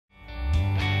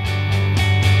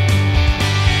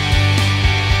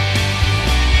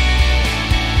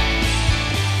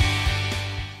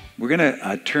We're going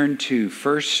to turn to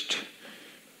 1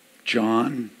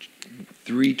 John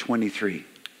 3:23.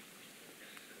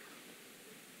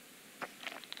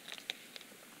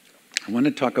 I want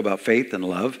to talk about faith and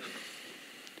love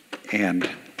and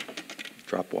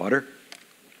drop water.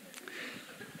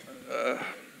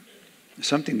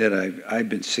 Something that I've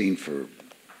been seeing for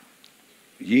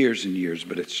years and years,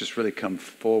 but it's just really come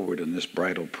forward in this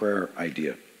bridal prayer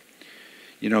idea.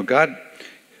 You know, God,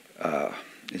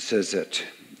 it says that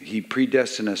He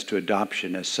predestined us to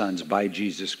adoption as sons by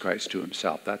Jesus Christ to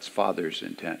Himself. That's Father's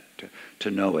intent, to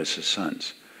know us as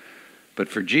sons. But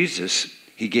for Jesus,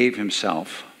 He gave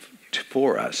Himself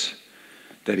for us,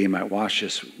 that He might wash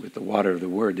us with the water of the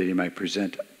Word, that He might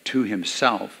present to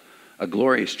Himself a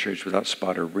glorious church without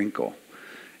spot or wrinkle.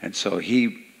 And so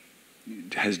He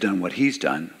has done what He's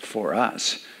done for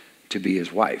us to be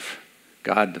His wife.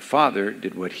 God the Father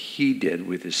did what He did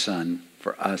with His Son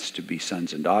for us to be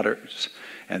sons and daughters.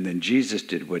 And then Jesus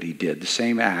did what He did, the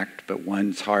same act, but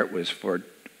one's heart was for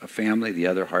a family, the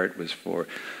other heart was for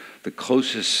the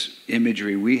closest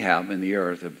imagery we have in the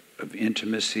earth of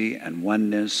intimacy and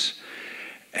oneness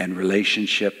and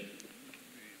relationship,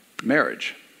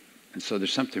 marriage. And so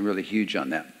there's something really huge on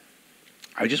that.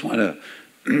 I just want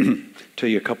to tell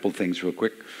you a couple things real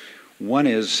quick. One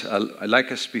is, I'd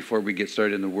like us, before we get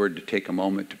started in the Word, to take a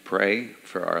moment to pray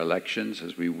for our elections,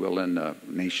 as we will in the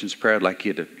nation's prayer. I'd like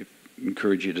you to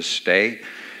encourage you to stay.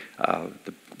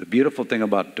 The beautiful thing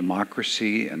about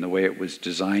democracy and the way it was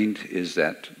designed is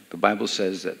that the Bible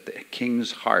says that the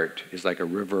king's heart is like a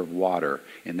river of water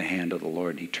in the hand of the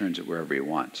Lord. He turns it wherever He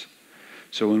wants.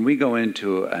 So when we go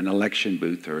into an election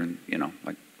booth, or, you know,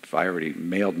 like if I already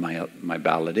mailed my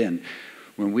ballot in,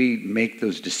 when we make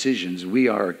those decisions, we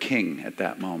are a king at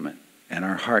that moment, and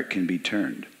our heart can be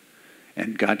turned.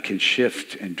 And God can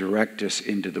shift and direct us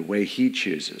into the way He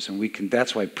chooses. And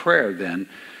that's why prayer then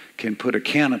can put a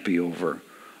canopy over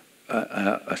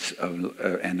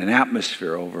and an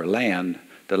atmosphere over land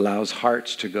that allows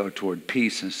hearts to go toward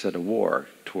peace instead of war,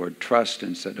 toward trust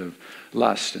instead of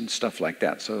lust and stuff like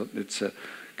that. So it's a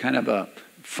kind of a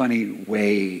funny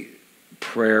way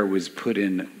prayer was put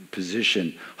in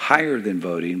position higher than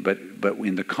voting, but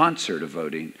in the concert of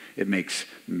voting, it makes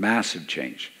massive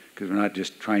change, because we're not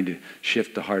just trying to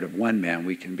shift the heart of one man,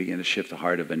 we can begin to shift the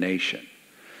heart of a nation.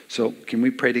 So can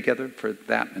we pray together for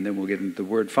that, and then we'll get into the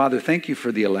Word. Father, thank You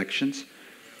for the elections.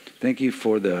 Thank You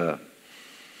for the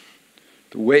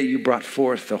way You brought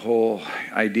forth the whole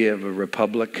idea of a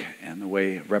republic and the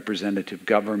way representative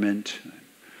government.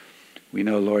 We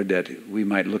know, Lord, that we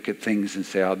might look at things and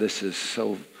say, oh, this is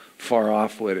so far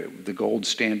off the gold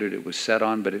standard it was set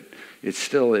on, but it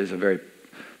still is a very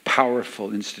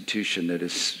powerful institution that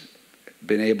has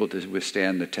been able to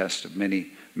withstand the test of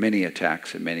many, many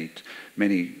attacks and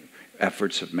many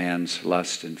efforts of man's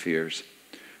lust and fears.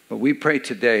 But we pray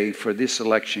today for this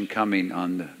election coming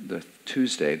on the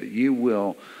Tuesday, that You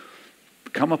will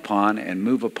come upon and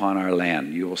move upon our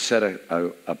land. You will set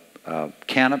a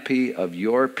canopy of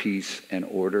Your peace and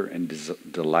order and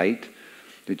delight,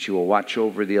 that You will watch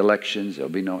over the elections.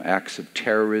 There'll be no acts of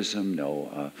terrorism,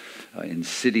 no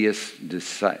insidious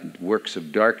works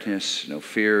of darkness, no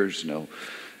fears,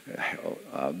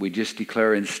 we just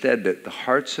declare instead that the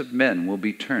hearts of men will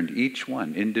be turned, each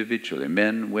one individually,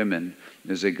 men, women,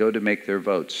 as they go to make their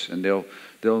votes, and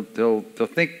they'll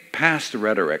think past the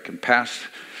rhetoric and past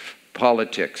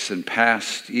politics and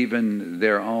past even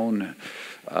their own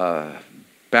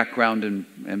background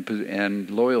and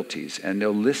loyalties, and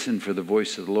they'll listen for the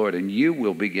voice of the Lord, and You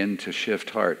will begin to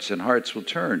shift hearts, and hearts will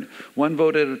turn one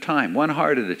vote at a time, one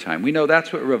heart at a time. We know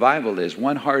that's what revival is,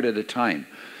 one heart at a time.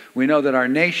 We know that our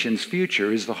nation's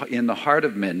future is in the heart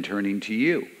of men turning to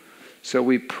You. So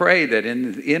we pray that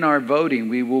in our voting,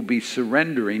 we will be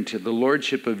surrendering to the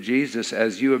lordship of Jesus,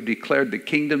 as You have declared the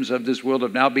kingdoms of this world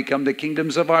have now become the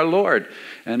kingdoms of our Lord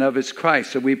and of His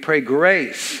Christ. So we pray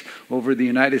grace over the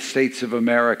United States of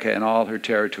America and all her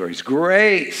territories.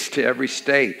 Grace to every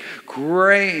state.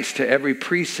 Grace to every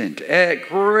precinct.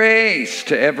 Grace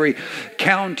to every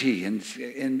county.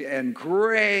 And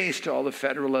grace to all the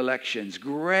federal elections.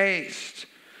 Grace.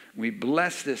 We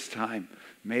bless this time.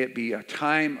 May it be a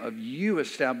time of You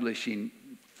establishing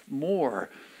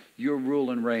more Your rule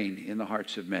and reign in the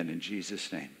hearts of men. In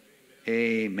Jesus' name.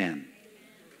 Amen.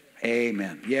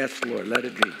 Amen. Yes, Lord, let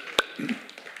it be.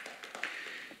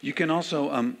 You can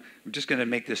also, I'm just going to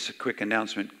make this a quick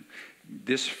announcement.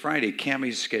 This Friday,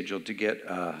 Cammie's scheduled to get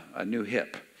a new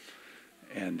hip.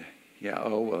 And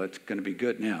it's going to be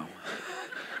good now.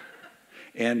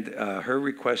 And her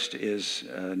request is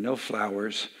no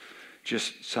flowers,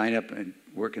 just sign up and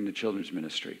work in the children's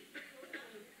ministry.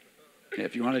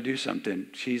 If you want to do something,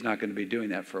 she's not going to be doing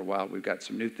that for a while. We've got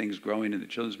some new things growing in the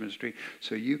children's ministry,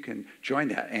 so you can join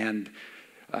that. And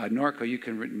Norco, you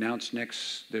can announce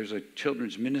next, there's a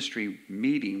children's ministry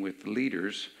meeting with the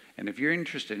leaders. And if you're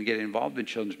interested in getting involved in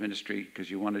children's ministry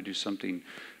because you want to do something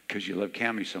because you love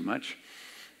Cami so much,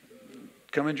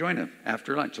 come and join them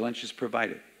after lunch. Lunch is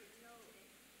provided.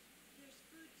 There's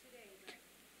food today.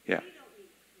 Yeah. We don't need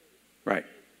food. Right.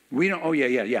 We don't, oh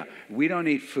yeah. We don't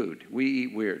eat food. We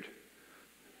eat weird.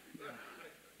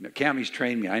 No, Cami's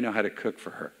trained me. I know how to cook for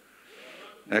her.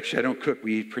 Actually, I don't cook.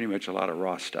 We eat pretty much a lot of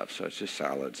raw stuff, so it's just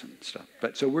salads and stuff.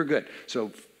 But so we're good.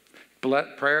 So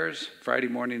prayers, Friday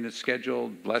morning is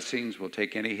scheduled. Blessings, we'll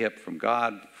take any hip from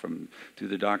God, through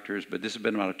the doctors. But this has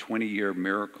been about a 20-year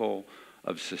miracle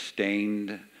of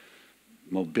sustained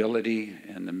mobility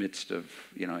in the midst of,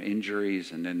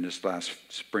 injuries. And then this last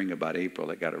spring, about April,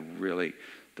 it got the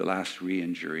last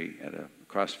re-injury at a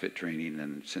CrossFit training.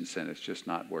 And since then, it's just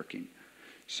not working.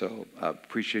 So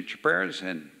appreciate your prayers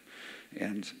and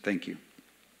thank you.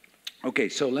 Okay,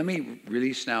 so let me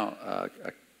release now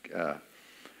a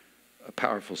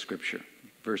powerful scripture,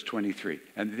 verse 23.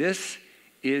 And this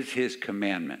is his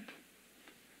commandment,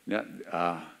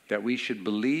 that we should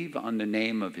believe on the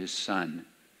name of his Son,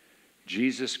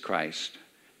 Jesus Christ,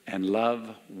 and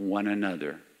love one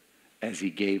another as he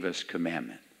gave us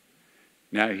commandment.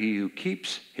 Now he who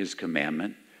keeps his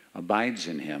commandment abides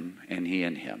in him, and he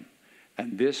in him.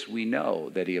 And this we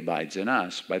know, that he abides in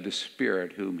us by the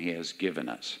Spirit whom he has given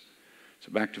us.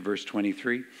 So back to verse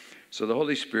 23. So the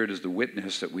Holy Spirit is the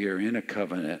witness that we are in a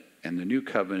covenant, and the new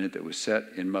covenant that was set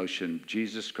in motion,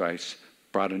 Jesus Christ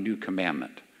brought a new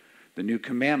commandment. The new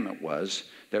commandment was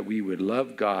that we would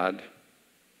love God,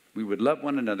 we would love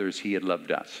one another as he had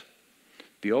loved us.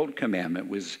 The old commandment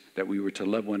was that we were to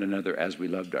love one another as we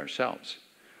loved ourselves.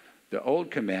 The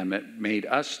old commandment made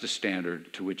us the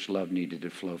standard to which love needed to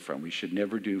flow from. We should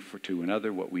never do to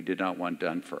another what we did not want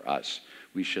done for us.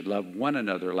 We should love one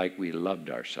another like we loved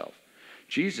ourselves.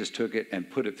 Jesus took it and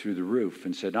put it through the roof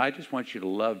and said, I just want you to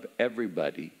love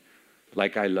everybody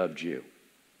like I loved you.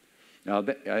 Now,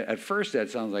 at first that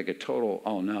sounds like a total,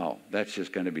 oh no, that's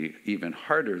just going to be even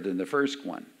harder than the first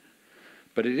one.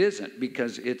 But it isn't,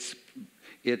 because it's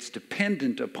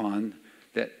dependent upon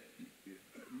that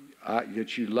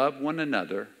you love one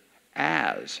another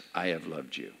as I have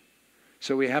loved you.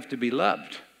 So we have to be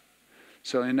loved.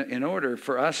 So in order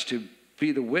for us to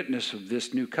be the witness of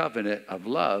this new covenant of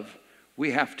love,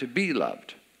 we have to be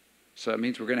loved. So that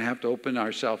means we're going to have to open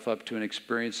ourselves up to an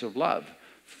experience of love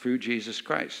through Jesus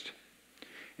Christ.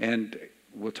 And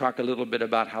we'll talk a little bit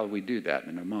about how we do that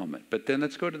in a moment. But then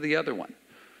let's go to the other one.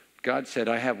 God said,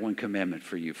 I have one commandment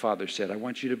for you. Father said, I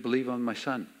want you to believe on my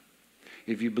Son.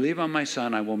 If you believe on my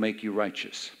Son, I will make you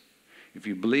righteous. If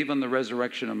you believe on the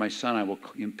resurrection of my Son, I will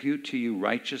impute to you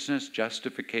righteousness,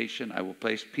 justification. I will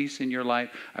place peace in your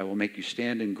life. I will make you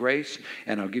stand in grace,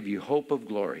 and I'll give you hope of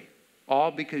glory.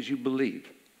 All because you believe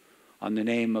on the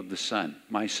name of the Son,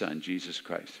 my Son, Jesus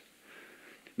Christ.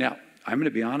 Now, I'm going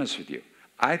to be honest with you.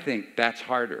 I think that's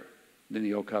harder than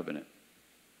the old covenant.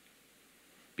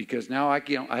 Because now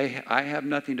I have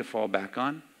nothing to fall back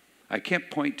on. I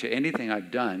can't point to anything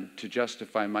I've done to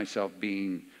justify myself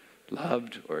being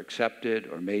loved or accepted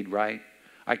or made right.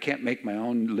 I can't make my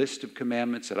own list of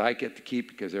commandments that I get to keep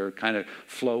because they're kind of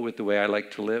flow with the way I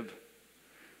like to live.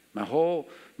 My whole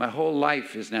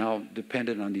life is now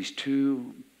dependent on these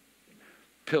two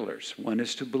pillars. One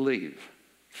is to believe,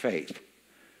 faith,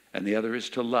 and the other is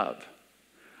to love.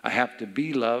 I have to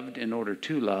be loved in order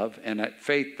to love, and that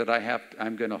faith that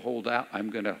I'm going to hold out, I'm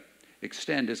going to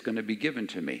extend is going to be given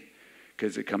to me.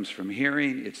 Because it comes from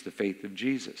hearing, it's the faith of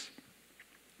Jesus.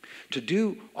 To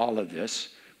do all of this,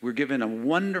 we're given a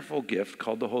wonderful gift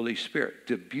called the Holy Spirit.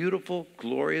 The beautiful,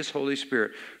 glorious Holy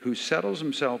Spirit who settles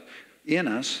himself in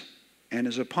us and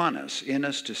is upon us. In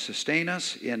us to sustain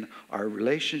us in our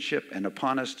relationship, and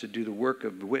upon us to do the work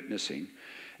of witnessing.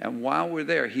 And while we're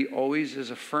there, he always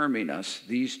is affirming us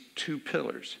these two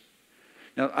pillars.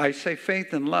 Now, I say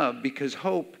faith and love because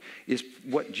hope is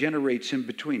what generates in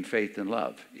between faith and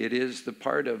love. It is the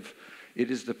part of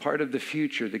the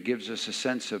future that gives us a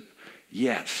sense of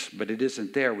yes, but it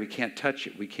isn't there. We can't touch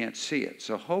it. We can't see it.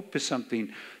 So hope is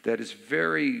something that is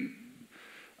very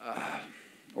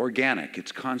organic.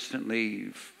 It's constantly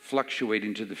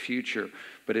fluctuating to the future,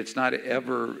 but it's not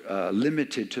ever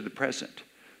limited to the present.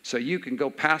 So you can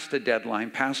go past a deadline,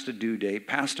 past a due date,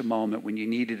 past a moment when you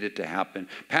needed it to happen,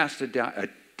 past a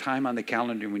time on the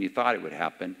calendar when you thought it would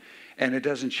happen, and it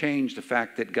doesn't change the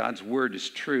fact that God's word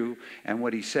is true, and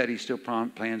what he said he still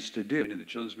plans to do in the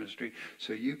children's ministry.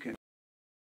 So you can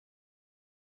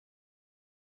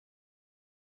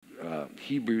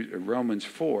Romans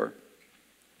 4,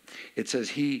 it says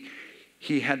he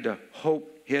had to hope.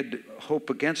 He had to hope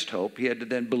against hope. He had to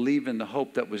then believe in the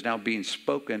hope that was now being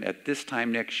spoken. At this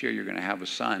time next year, you're going to have a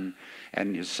son,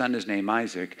 and his son is named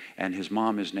Isaac, and his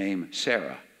mom is named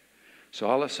Sarah. So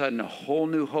all of a sudden, a whole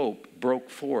new hope broke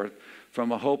forth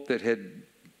from a hope that had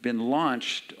been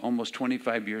launched almost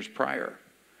 25 years prior,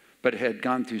 but had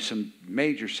gone through some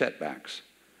major setbacks.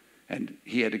 And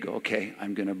he had to go, okay,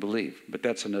 I'm going to believe. But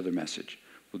that's another message.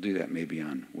 We'll do that maybe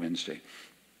on Wednesday.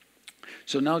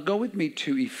 So now go with me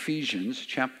to Ephesians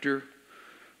chapter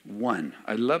 1.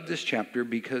 I love this chapter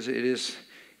because it is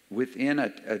within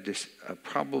a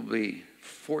probably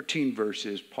 14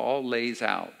 verses. Paul lays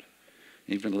out,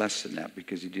 even less than that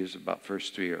because he does about verse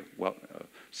 3 or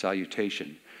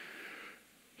salutation.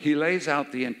 He lays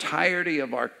out the entirety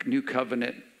of our new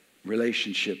covenant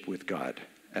relationship with God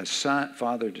as son,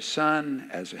 father to son,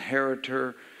 as a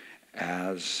inheritor,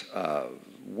 as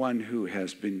one who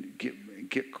has been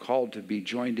get called to be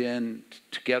joined in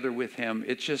together with him.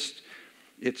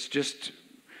 It's just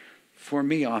for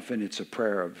me often it's a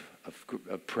prayer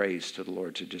of praise to the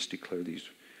Lord to just declare these.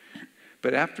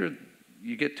 But after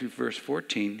you get to verse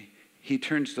 14, he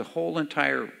turns the whole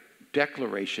entire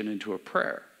declaration into a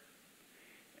prayer.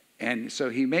 And so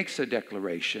he makes a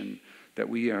declaration that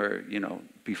we are,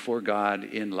 before God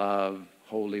in love,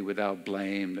 holy, without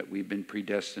blame, that we've been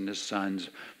predestined as sons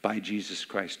by Jesus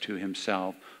Christ to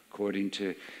himself, according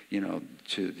to,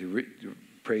 to the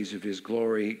praise of his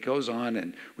glory. It goes on,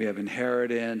 and we have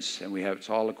inheritance, and it's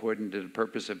all according to the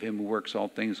purpose of him who works all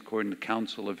things according to the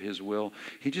counsel of his will.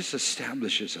 He just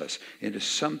establishes us into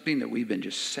something that we've been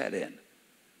just set in.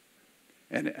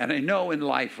 And I know in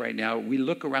life right now, we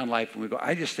look around life and we go,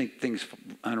 I just think things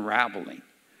unraveling.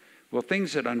 Well,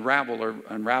 things that unravel are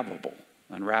unravelable.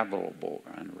 Unravelable.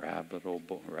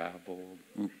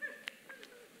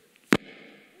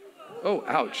 Oh,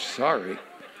 ouch, sorry.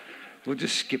 We'll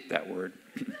just skip that word.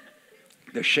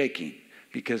 They're shaking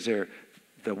because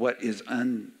what is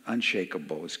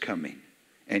unshakable is coming.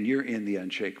 And you're in the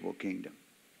unshakable kingdom.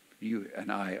 You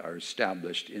and I are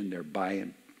established in there by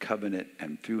covenant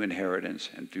and through inheritance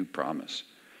and through promise.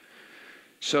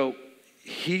 So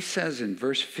he says in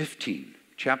verse 15,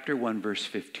 chapter 1, verse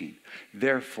 15,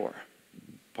 therefore,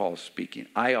 Paul's speaking,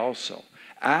 I also,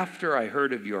 after I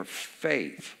heard of your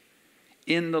faith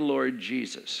in the Lord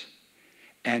Jesus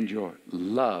and your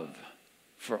love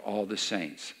for all the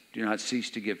saints, do not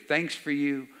cease to give thanks for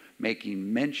you,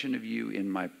 making mention of you in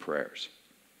my prayers.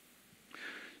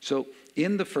 So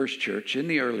in the first church, in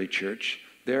the early church,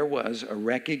 there was a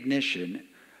recognition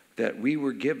that we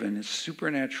were given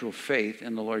supernatural faith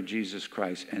in the Lord Jesus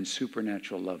Christ and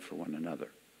supernatural love for one another.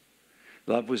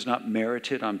 Love was not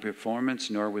merited on performance,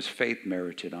 nor was faith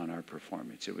merited on our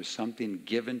performance. It was something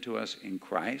given to us in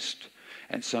Christ,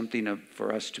 and something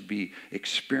for us to be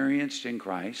experienced in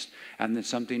Christ, and then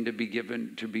something to be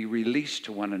given, to be released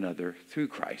to one another through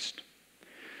Christ.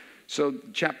 So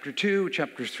chapter 2,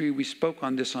 chapter 3, we spoke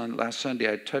on this on last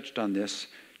Sunday. I touched on this.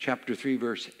 Chapter 3,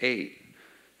 verse 8.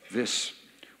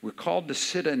 We're called to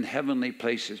sit in heavenly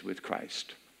places with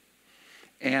Christ.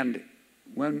 And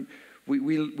when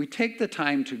we take the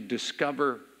time to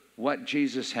discover what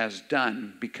Jesus has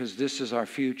done, because this is our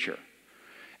future.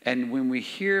 And when we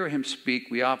hear him speak,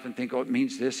 we often think, oh, it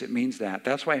means this, it means that.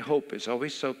 That's why hope is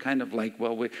always so kind of like,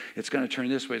 well, it's going to turn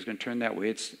this way, it's going to turn that way.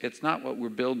 It's not what we're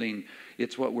building,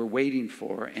 it's what we're waiting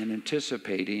for and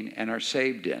anticipating and are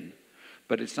saved in.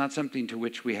 But it's not something to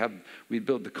which we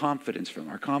build the confidence from.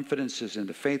 Our confidence is in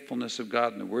the faithfulness of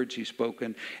God and the words he's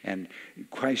spoken, and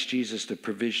Christ Jesus, the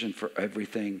provision for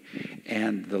everything,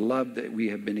 and the love that we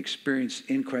have been experienced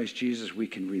in Christ Jesus, we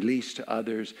can release to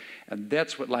others, and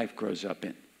that's what life grows up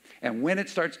in. And when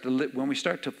we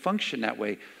start to function that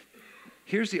way,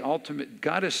 here's the ultimate.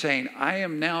 God is saying, I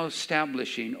am now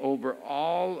establishing over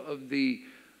all of the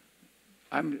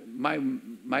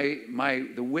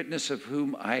the witness of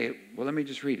whom let me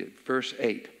just read it. Verse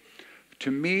 8.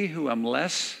 To me who am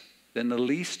less than the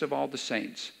least of all the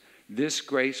saints, this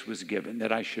grace was given,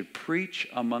 that I should preach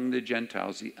among the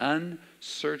Gentiles the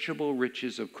unsearchable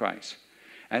riches of Christ,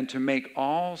 and to make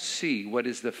all see what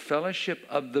is the fellowship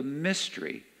of the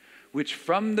mystery, which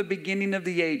from the beginning of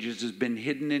the ages has been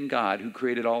hidden in God, who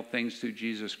created all things through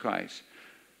Jesus Christ.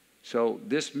 So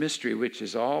this mystery, which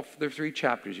is all the 3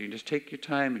 chapters, you can just take your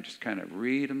time and just kind of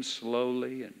read them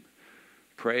slowly and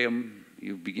pray them.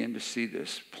 You begin to see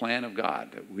this plan of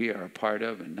God that we are a part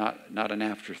of, and not an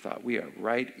afterthought. We are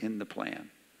right in the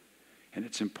plan. And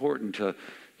it's important a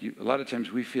lot of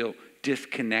times we feel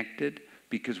disconnected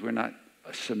because we're not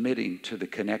submitting to the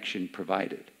connection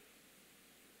provided.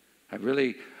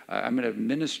 I'm going to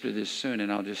minister this soon,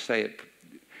 and I'll just say it.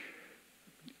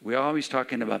 We're always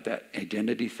talking about that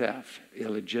identity theft,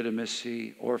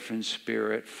 illegitimacy, orphan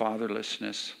spirit,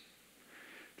 fatherlessness.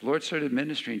 The Lord started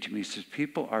ministering to me. He says,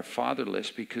 people are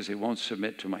fatherless because they won't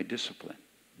submit to my discipline.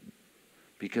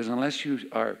 Because unless you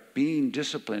are being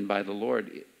disciplined by the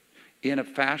Lord in a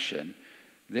fashion,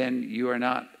 then you are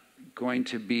not going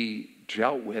to be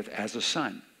dealt with as a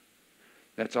son.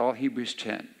 That's all Hebrews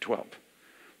 10:12.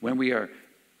 When we are,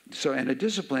 so, and a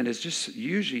discipline is just,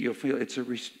 usually you'll feel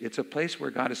it's a place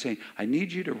where God is saying, I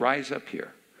need you to rise up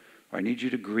here, or I need you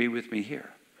to agree with me here.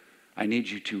 I need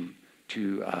you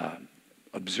to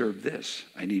observe this.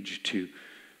 I need you to,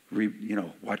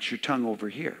 watch your tongue over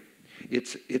here.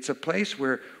 It's a place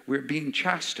where we're being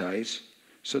chastised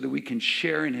so that we can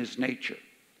share in his nature.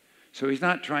 So he's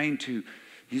not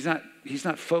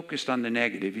focused on the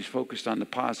negative. He's focused on the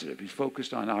positive. He's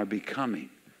focused on our becoming.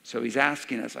 So he's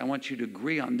asking us, I want you to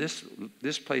agree on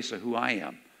this place of who I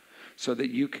am so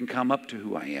that you can come up to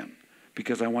who I am,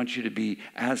 because I want you to be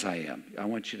as I am. I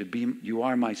want you to be, you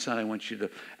are my son. I want you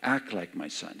to act like my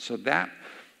son. So that,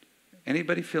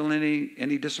 anybody feel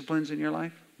any disciplines in your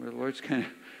life where the Lord's kind of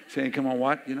saying, come on,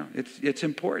 what? It's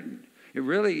important. It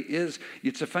really is.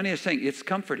 It's the funniest thing. It's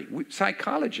comforting.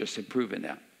 Psychologists have proven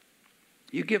that.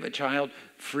 You give a child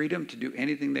freedom to do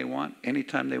anything they want,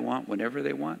 anytime they want, whenever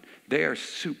they want, they are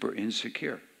super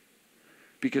insecure.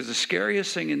 Because the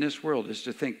scariest thing in this world is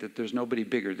to think that there's nobody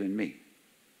bigger than me.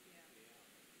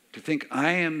 To think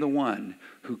I am the one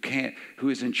who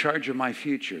is in charge of my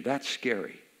future, that's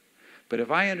scary. But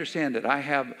if I understand that I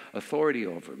have authority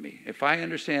over me, if I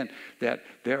understand that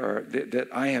that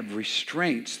I have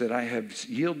restraints that I have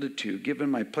yielded to,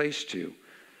 given my place to,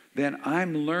 then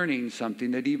I'm learning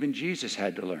something that even Jesus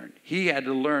had to learn. He had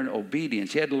to learn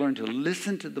obedience. He had to learn to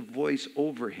listen to the voice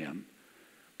over him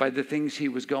by the things he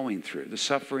was going through, the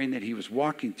suffering that he was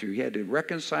walking through. He had to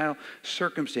reconcile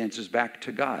circumstances back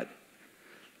to God.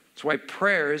 That's why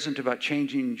prayer isn't about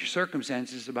changing your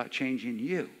circumstances, it's about changing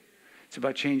you. It's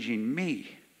about changing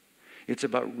me. It's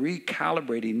about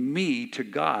recalibrating me to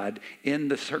God in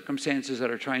the circumstances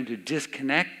that are trying to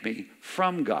disconnect me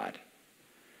from God.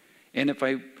 And if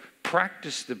I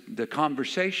practice the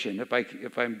conversation,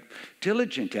 if I'm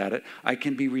diligent at it, I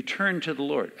can be returned to the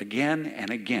Lord again and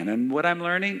again. And what I'm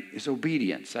learning is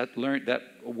obedience. That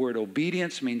word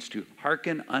obedience means to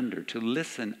hearken under, to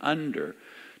listen under,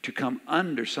 to come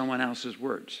under someone else's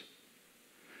words.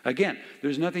 Again,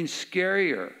 there's nothing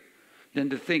scarier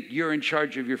than to think you're in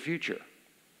charge of your future.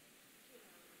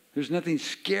 There's nothing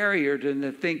scarier than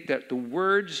to think that the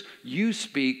words you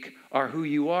speak are who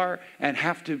you are and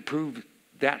have to prove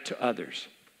that to others.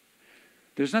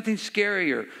 There's nothing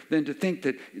scarier than to think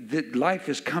that life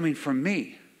is coming from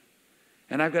me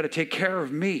and I've got to take care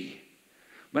of me.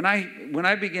 When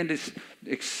I begin to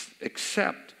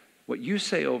accept what you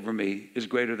say over me is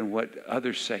greater than what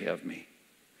others say of me.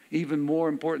 Even more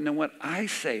important than what I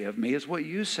say of me is what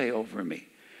you say over me.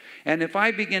 And if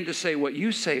I begin to say what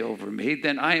you say over me,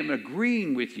 then I am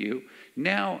agreeing with you.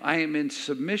 Now I am in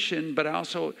submission, but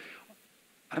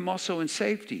I'm also in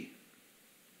safety.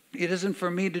 It isn't for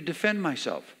me to defend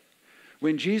myself.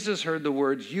 When Jesus heard the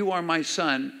words, you are my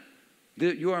son,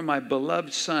 you are my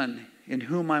beloved son, in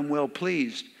whom I'm well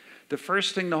pleased, the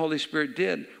first thing the Holy Spirit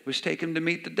did was take him to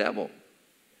meet the devil.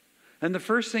 And the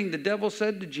first thing the devil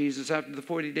said to Jesus after the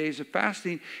 40 days of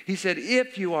fasting, he said,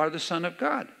 if you are the Son of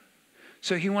God.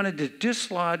 So he wanted to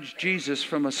dislodge Jesus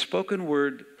from a spoken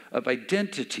word of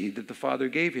identity that the Father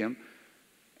gave him.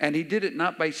 And he did it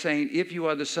not by saying, if you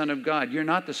are the Son of God, you're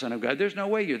not the Son of God. There's no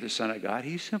way you're the Son of God.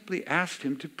 He simply asked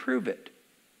him to prove it.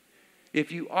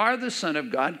 If you are the Son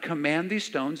of God, command these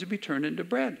stones to be turned into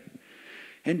bread.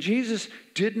 And Jesus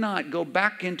did not go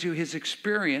back into his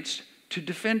experience to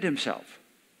defend himself.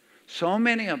 So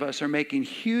many of us are making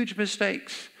huge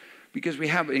mistakes because we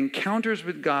have encounters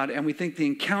with God and we think the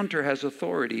encounter has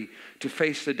authority to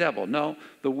face the devil. No,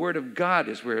 the Word of God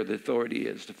is where the authority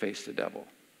is to face the devil.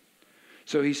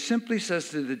 So he simply says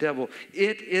to the devil,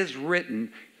 it is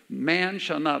written, man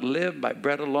shall not live by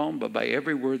bread alone, but by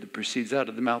every word that proceeds out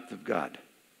of the mouth of God.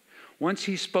 Once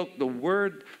he spoke the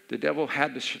word, the devil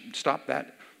had to stop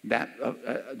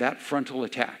that frontal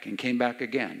attack and came back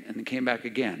again and then came back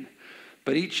again.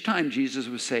 But each time Jesus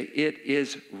would say, it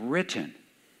is written.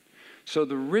 So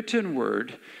the written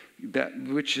word,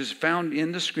 which is found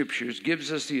in the scriptures,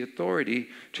 gives us the authority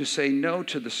to say no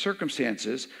to the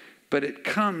circumstances, but it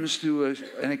comes through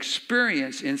an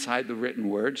experience inside the written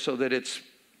word so that it's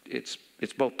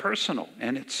both personal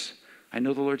and I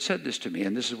know the Lord said this to me,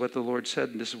 and this is what the Lord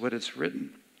said, and this is what it's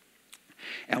written.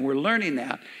 And we're learning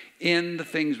that in the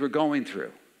things we're going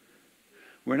through.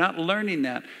 We're not learning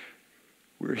that.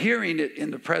 We're hearing it in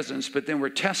the presence, but then we're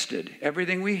tested.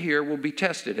 Everything we hear will be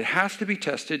tested. It has to be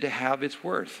tested to have its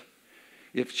worth.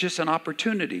 It's just an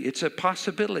opportunity. It's a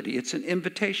possibility. It's an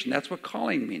invitation. That's what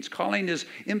calling means. Calling is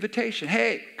invitation.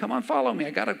 Hey, come on, follow me.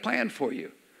 I got a plan for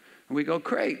you. And we go,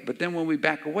 great. But then when we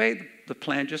back away, the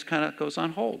plan just kind of goes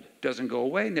on hold. Doesn't go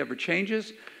away, never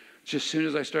changes. Just as soon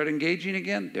as I start engaging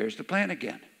again, there's the plan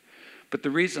again. But the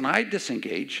reason I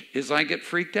disengage is I get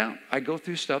freaked out. I go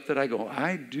through stuff that I go,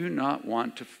 I do not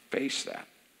want to face that.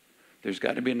 There's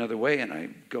got to be another way. And I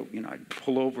go, I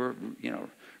pull over,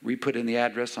 re-put in the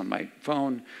address on my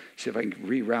phone, see if I can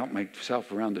reroute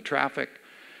myself around the traffic.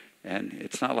 And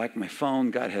it's not like my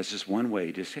phone. God has this one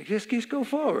way. Just go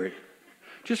forward.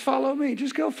 Just follow me.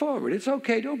 Just go forward. It's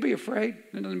okay. Don't be afraid.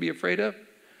 There's nothing to be afraid of.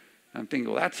 I'm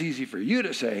thinking, well, that's easy for you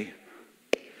to say.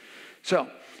 So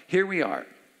here we are.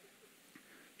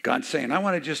 God's saying, I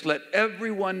want to just let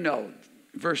everyone know.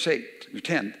 Verse 8,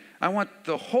 10. I want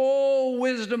the whole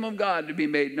wisdom of God to be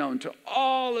made known to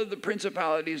all of the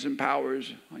principalities and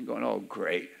powers. I'm going, oh,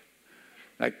 great.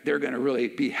 Like they're going to really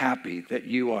be happy that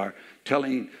you are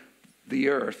telling the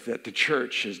earth that the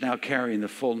church is now carrying the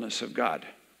fullness of God.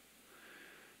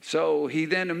 So he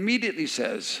then immediately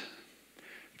says,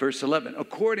 verse 11,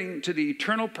 according to the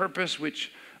eternal purpose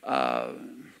which...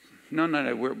 No.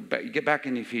 Get back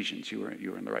in Ephesians. You were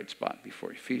in the right spot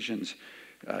before. Ephesians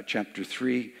chapter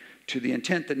 3. To the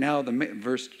intent that now,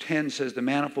 verse 10 says, the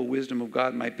manifold wisdom of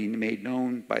God might be made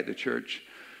known by the church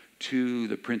to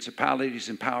the principalities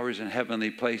and powers in heavenly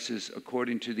places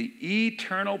according to the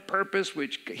eternal purpose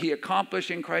which he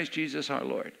accomplished in Christ Jesus our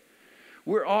Lord.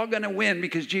 We're all going to win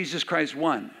because Jesus Christ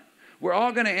won. We're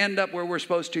all going to end up where we're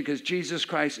supposed to because Jesus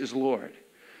Christ is Lord.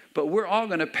 But we're all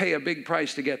going to pay a big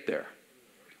price to get there.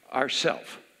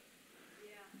 Ourself.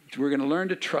 We're going to learn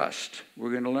to trust.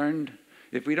 We're going to learn,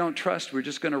 if we don't trust, we're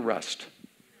just going to rust.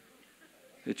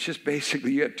 It's just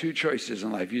basically, you have two choices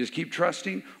in life. You just keep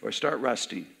trusting or start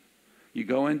rusting. You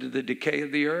go into the decay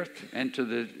of the earth and to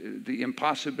the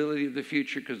impossibility of the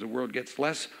future because the world gets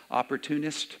less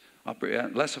opportunist,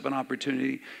 less of an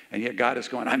opportunity. And yet God is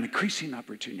going, I'm increasing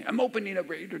opportunity. I'm opening a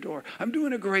greater door. I'm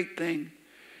doing a great thing.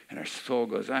 And our soul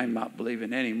goes, I'm not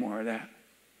believing any more of that.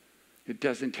 It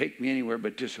doesn't take me anywhere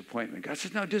but disappointment. God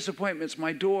says, no, disappointment's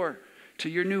my door to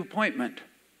your new appointment.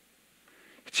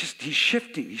 It's just, he's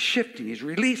shifting, he's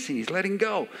releasing, he's letting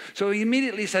go. So he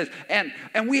immediately says, and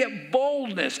we have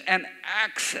boldness and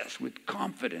access with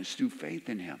confidence through faith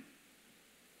in him.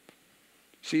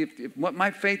 See, if what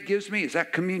my faith gives me is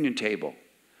that communion table.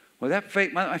 Well, that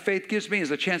faith, my faith gives me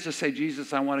is a chance to say,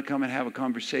 Jesus, I want to come and have a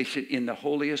conversation in the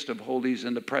holiest of holies,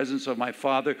 in the presence of my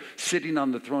Father, sitting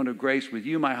on the throne of grace with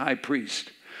you, my high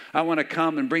priest. I want to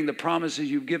come and bring the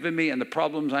promises you've given me and the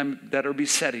problems that are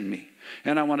besetting me.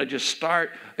 And I want to just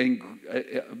start having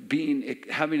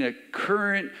a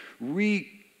current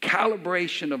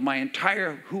recalibration of my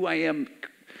entire who I am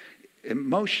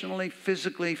emotionally,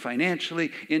 physically,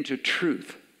 financially into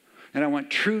truth. And I want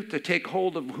truth to take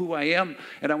hold of who I am,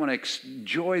 and I want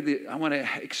to I want to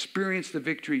experience the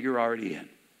victory you're already in.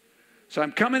 So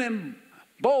I'm coming in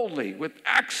boldly with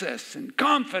access and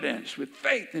confidence, with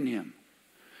faith in him.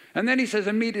 And then he says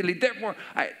immediately, therefore,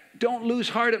 I don't lose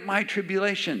heart at my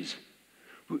tribulations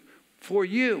for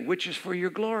you, which is for your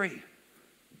glory.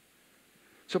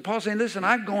 So Paul's saying, listen,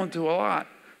 I've gone through a lot,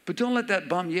 but don't let that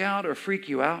bum you out or freak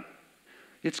you out.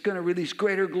 It's going to release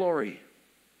greater glory.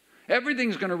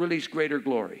 Everything's going to release greater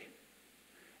glory.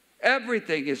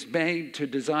 Everything is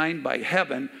designed by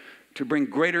heaven to bring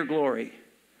greater glory.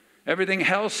 Everything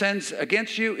hell sends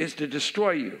against you is to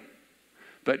destroy you.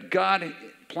 But God's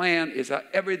plan is that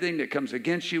everything that comes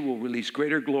against you will release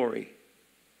greater glory.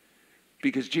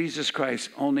 Because Jesus Christ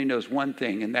only knows one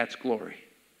thing, and that's glory.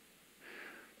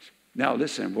 Now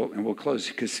listen, we'll close,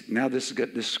 because now this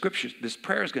scripture, this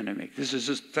prayer is going to make. This is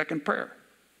his second prayer.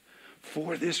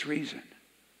 For this reason,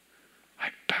 I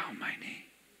bow my knee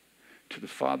to the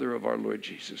Father of our Lord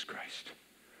Jesus Christ,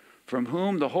 from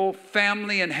whom the whole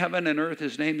family in heaven and earth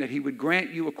is named, that he would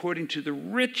grant you according to the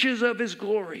riches of his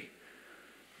glory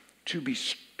to be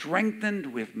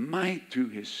strengthened with might through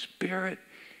his Spirit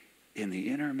in the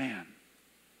inner man,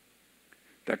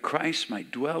 that Christ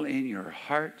might dwell in your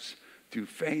hearts through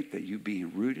faith, that you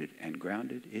being rooted and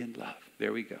grounded in love.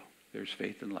 There we go. There's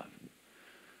faith and love.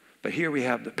 But here we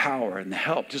have the power and the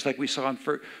help, just like we saw in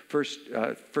 1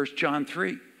 John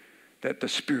 3, that the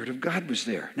Spirit of God was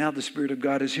there. Now the Spirit of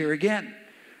God is here again.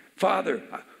 Father,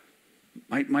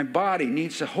 my body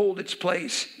needs to hold its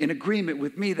place in agreement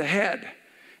with me, the head.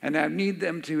 And I need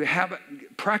them to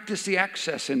practice the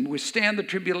access and withstand the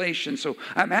tribulation. So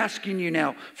I'm asking you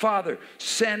now, Father,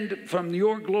 send from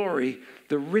your glory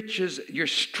the riches, your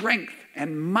strength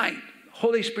and might.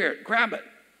 Holy Spirit, grab it.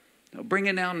 Now bring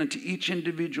it down into each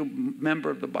individual member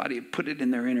of the body and put it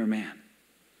in their inner man.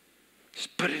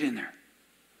 Just put it in there.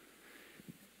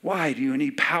 Why do you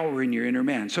need power in your inner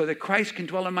man? So that Christ can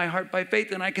dwell in my heart by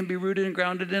faith and I can be rooted and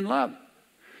grounded in love.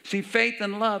 See, faith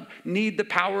and love need the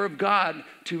power of God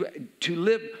to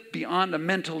live beyond a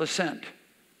mental assent.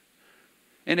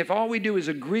 And if all we do is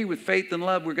agree with faith and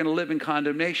love, we're going to live in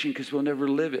condemnation because we'll never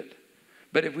live it.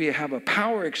 But if we have a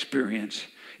power experience,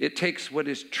 it takes what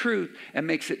is truth and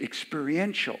makes it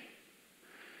experiential.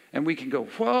 And we can go,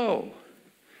 whoa,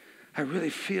 I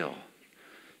really feel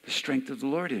the strength of the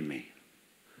Lord in me.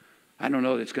 I don't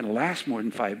know that it's going to last more than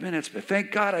 5 minutes, but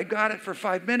thank God I got it for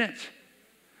 5 minutes.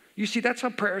 You see, that's how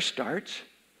prayer starts.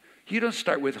 You don't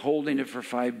start with holding it for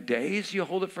 5 days. You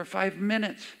hold it for 5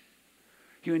 minutes.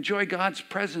 You enjoy God's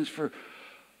presence for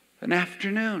an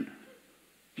afternoon.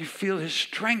 You feel his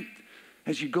strength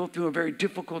as you go through a very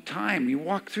difficult time. You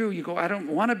walk through, you go, I don't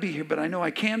want to be here, but I know I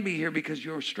can be here because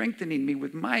you're strengthening me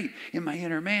with might in my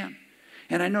inner man.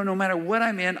 And I know no matter what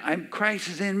I'm in, Christ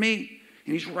is in me.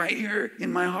 And he's right here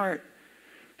in my heart.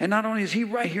 And not only is he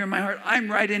right here in my heart,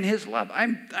 I'm right in his love.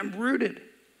 I'm rooted.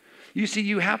 You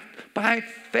see, by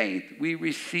faith, we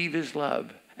receive his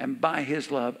love. And by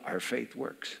his love, our faith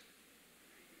works.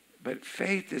 But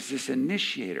faith is this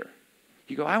initiator.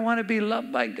 You go, I want to be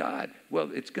loved by God. Well,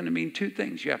 it's going to mean two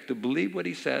things. You have to believe what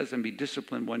he says and be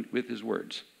disciplined with his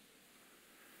words.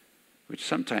 Which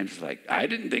sometimes is like, I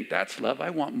didn't think that's love. I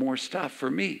want more stuff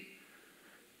for me.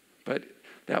 But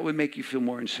that would make you feel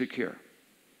more insecure.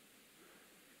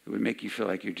 It would make you feel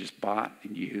like you're just bought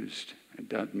and used. It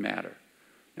doesn't matter.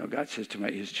 Now, God says to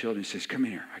his children, he says, come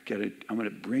here. I'm going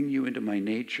to bring you into my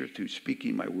nature through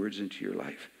speaking my words into your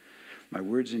life. My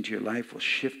words into your life will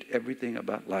shift everything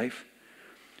about life.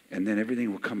 And then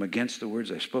everything will come against the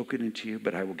words I've spoken into you.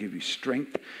 But I will give you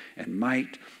strength and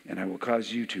might. And I will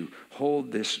cause you to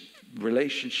hold this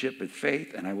relationship with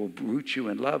faith. And I will root you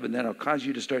in love. And then I'll cause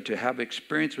you to start to have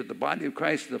experience with the body of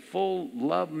Christ, the full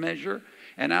love measure.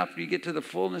 And after you get to the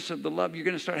fullness of the love, you're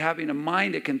going to start having a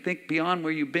mind that can think beyond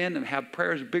where you've been and have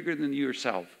prayers bigger than you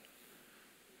yourself.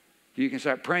 You can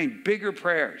start praying bigger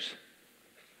prayers.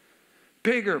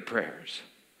 Bigger prayers.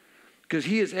 Because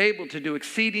he is able to do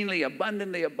exceedingly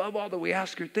abundantly above all that we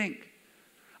ask or think.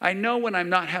 I know when I'm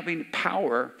not having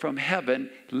power from heaven,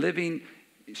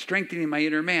 strengthening my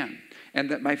inner man. And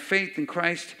that my faith in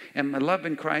Christ and my love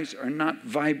in Christ are not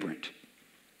vibrant.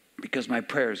 Because my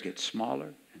prayers get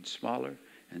smaller and smaller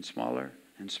and smaller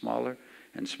and smaller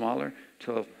and smaller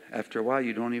till after a while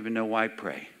you don't even know why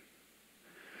pray.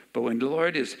 But when the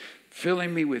Lord is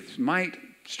filling me with might,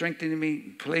 strengthening me,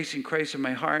 placing Christ in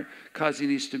my heart, causing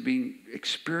these to be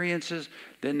experiences,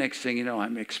 then next thing you know,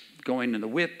 I'm going in the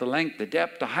width, the length, the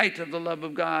depth, the height of the love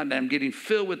of God, and I'm getting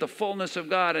filled with the fullness of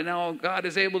God, and now God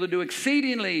is able to do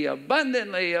exceedingly,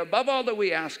 abundantly, above all that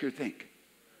we ask or think.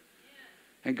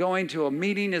 And going to a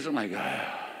meeting isn't like,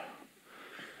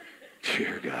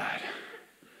 dear God.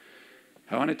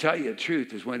 I want to tell you the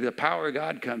truth is when the power of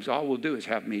God comes, all we'll do is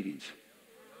have meetings.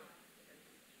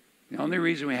 The only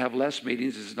reason we have less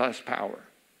meetings is less power.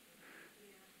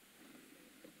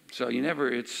 So he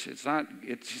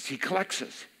collects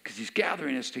us because he's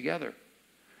gathering us together.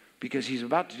 Because he's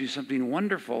about to do something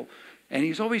wonderful, and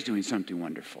he's always doing something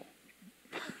wonderful.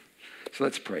 So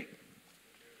let's pray.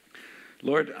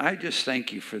 Lord, I just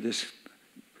thank you for this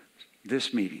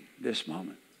meeting, this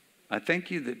moment. I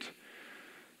thank you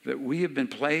that we have been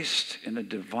placed in a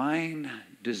divine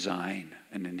design,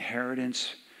 an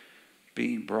inheritance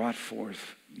being brought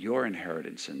forth, your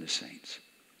inheritance in the saints.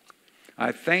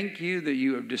 I thank you that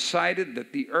you have decided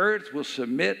that the earth will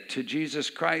submit to Jesus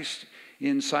Christ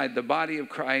inside the body of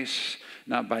Christ,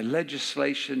 not by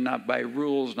legislation, not by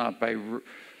rules,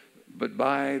 but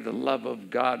by the love of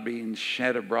God being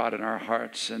shed abroad in our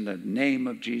hearts and the name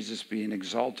of Jesus being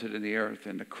exalted in the earth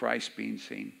and the Christ being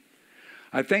seen.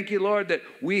 I thank you, Lord, that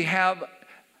we have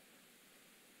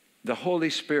the Holy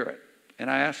Spirit. And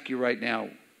I ask you right now,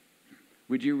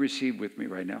 would you receive with me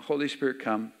right now? Holy Spirit,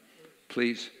 come,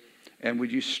 please. And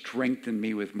would you strengthen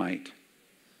me with might?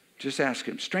 Just ask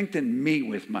him, strengthen me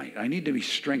with might. I need to be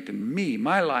strengthened. Me,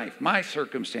 my life, my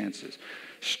circumstances.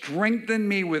 Strengthen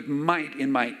me with might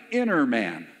in my inner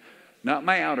man, not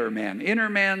my outer man. Inner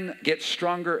man gets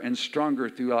stronger and stronger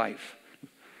through life.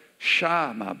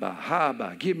 Shama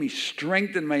bahaba. Give me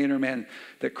strength in my inner man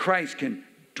that Christ can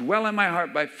dwell in my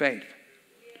heart by faith.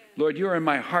 Lord, you're in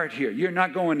my heart here. You're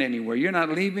not going anywhere. You're not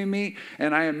leaving me,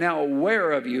 and I am now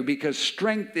aware of you because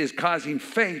strength is causing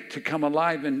faith to come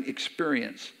alive and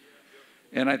experience.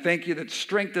 And I thank you that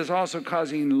strength is also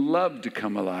causing love to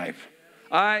come alive.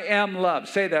 I am loved.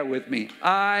 Say that with me.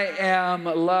 I am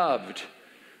loved.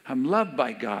 I'm loved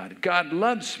by God. God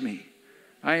loves me.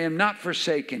 I am not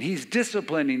forsaken. He's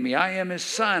disciplining me. I am his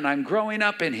son. I'm growing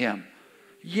up in him.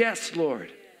 Yes, Lord.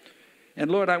 And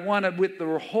Lord, I want to, with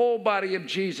the whole body of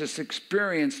Jesus,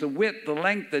 experience the width, the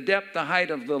length, the depth, the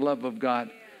height of the love of God,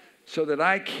 so that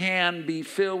I can be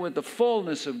filled with the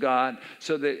fullness of God,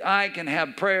 so that I can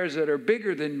have prayers that are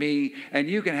bigger than me, and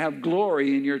you can have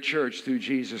glory in your church through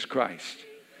Jesus Christ.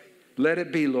 Let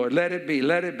it be, Lord. Let it be.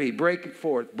 Let it be. Break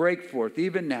forth,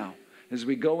 even now, as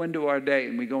we go into our day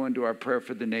and we go into our prayer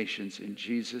for the nations. In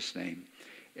Jesus' name,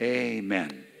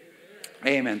 amen.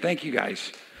 Amen. Thank you,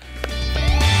 guys.